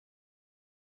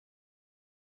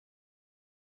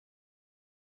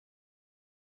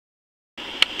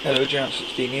Hello,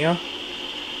 Jan16 here.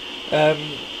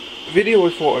 Video I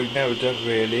thought I'd never done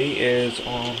really is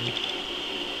on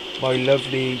my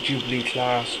lovely Jubilee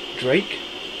class Drake,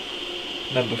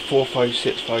 number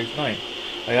 45659.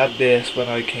 I had this when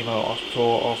I came out of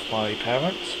hospital off my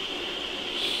parents.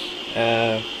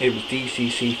 It was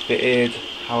DCC fitted,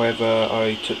 however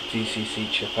I took the DCC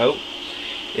chip out.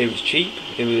 It was cheap,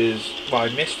 I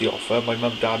missed the offer, my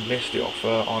mum and dad missed the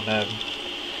offer on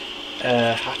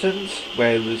Hatton's,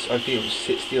 where I think it was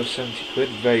 60 or 70 quid,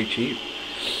 very cheap.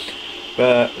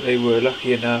 But they were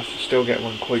lucky enough to still get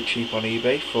one quite cheap on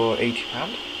eBay for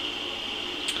 £80.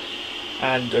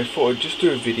 And I thought I'd just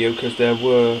do a video because there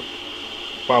were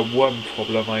one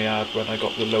problem I had when I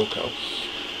got the loco.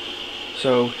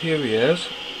 So here he is.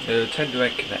 The tender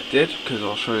ain't connected because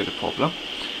I'll show you the problem.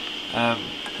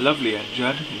 Lovely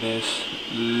engine in this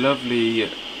lovely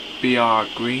BR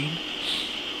green.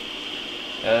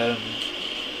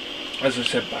 As I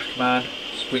said, backman,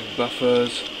 spring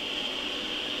buffers,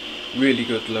 really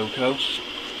good loco.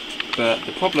 But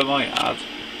the problem I had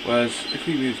was, if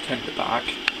we move tender back,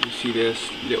 you see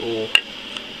this little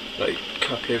like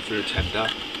cup here for the tender,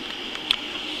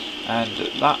 and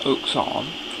that hooks on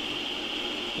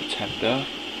the tender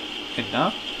in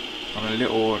there on a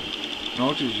little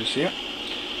notch. Did you see it?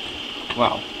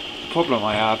 Well, the problem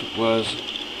I had was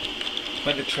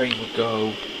when the train would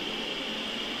go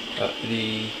up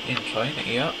the incline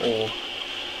here or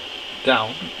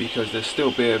down, because there's still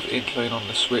a bit of incline on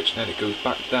the switch and then it goes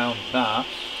back down there,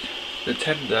 the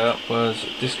tender was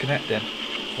disconnecting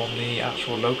from the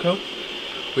actual loco,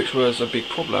 which was a big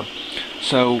problem.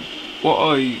 So what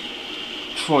I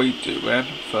tried doing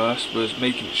first was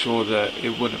making sure that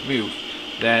it wouldn't move.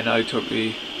 Then I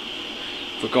totally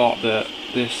forgot that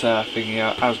this thing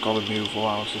here has got to move, or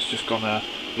else it's just gonna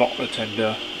lock the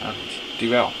tender and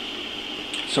derail.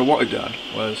 So what I done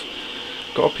was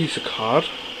got a piece of card,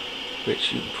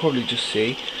 which you can probably just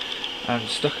see, and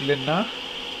stuck it in there.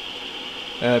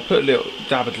 Put a little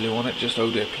dab of glue on it, just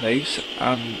hold it in place,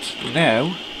 and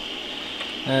now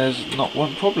there's not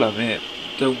one problem. It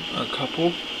don't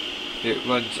uncouple, it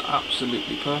runs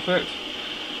absolutely perfect,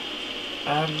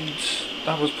 and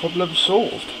that was problem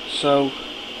solved. So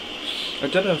I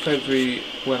don't know if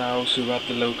everyone else who had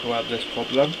the loco had this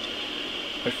problem.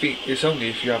 I think it's only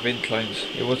if you have inclines.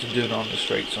 It wasn't doing it on the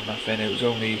straights or nothing, it was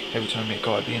only every time it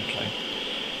got at the incline.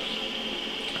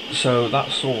 So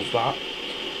that solved that.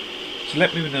 So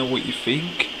let me know what you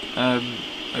think. I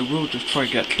will just try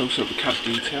and get closer to cab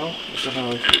detail. I don't know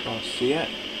if you can see it.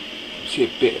 See a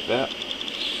bit of it.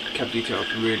 Cab detail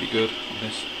is really good on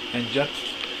this engine.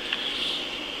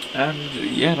 And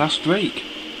yeah, that's Drake.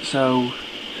 So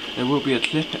there will be a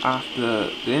clip after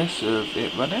this of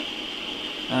it running.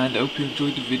 And I hope you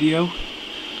enjoyed the video.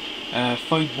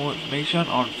 Find more information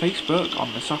on Facebook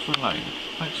on the Saffrine line.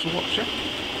 Thanks for watching.